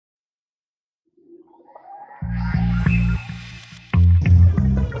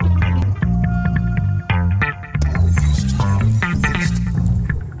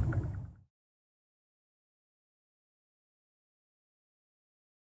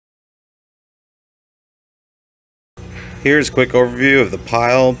Here's a quick overview of the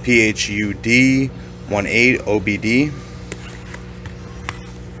pile PHUD180BD.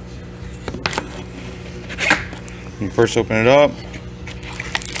 You first open it up.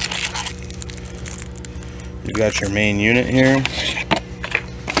 You've got your main unit here.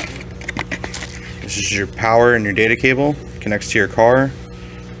 This is your power and your data cable. Connects to your car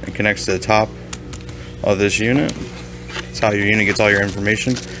and connects to the top of this unit. That's how your unit gets all your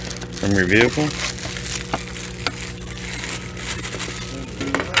information from your vehicle.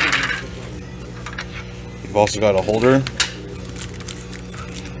 You've also got a holder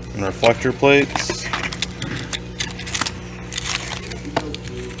and reflector plates.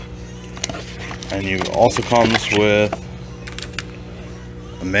 And you also comes with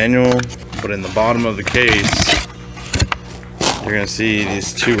a manual, but in the bottom of the case, you're going to see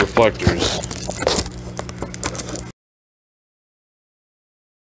these two reflectors.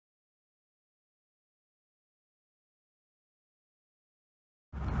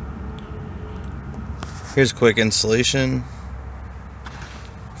 Here's a quick installation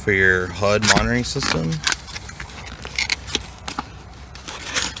for your HUD monitoring system.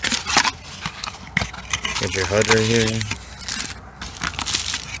 Get your HUD right here.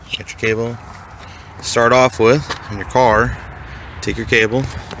 Get your cable. Start off with, in your car, take your cable,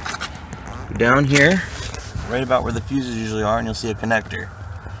 go down here, right about where the fuses usually are, and you'll see a connector.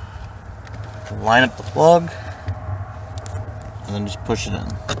 Line up the plug, and then just push it in.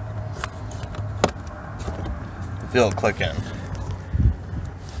 Feel it click in.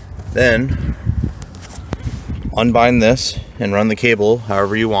 Then unbind this and run the cable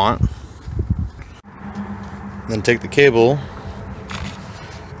however you want. Then take the cable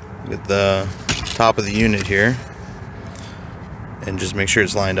with the top of the unit here and just make sure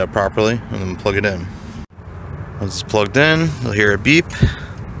it's lined up properly, and then plug it in. Once it's plugged in, you'll hear a beep.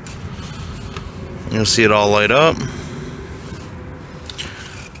 You'll see it all light up.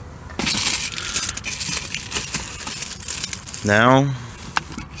 Now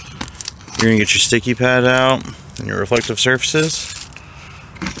you're going to get your sticky pad out and your reflective surfaces.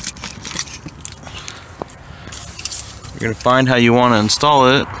 You're going to find how you want to install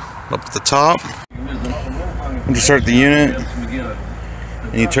it up at the top. When you start the unit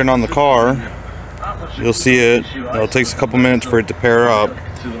and you turn on the car, you'll see it. It takes a couple minutes for it to pair up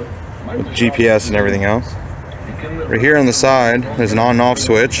with GPS and everything else. Right here on the side, there's an on and off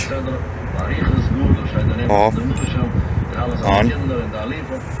switch. Off. On. On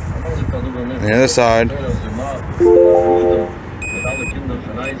the other side,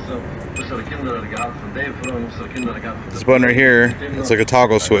 this button right here, it's like a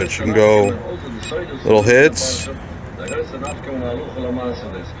toggle switch. You can go little hits,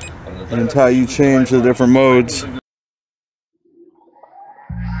 and it's how you change the different modes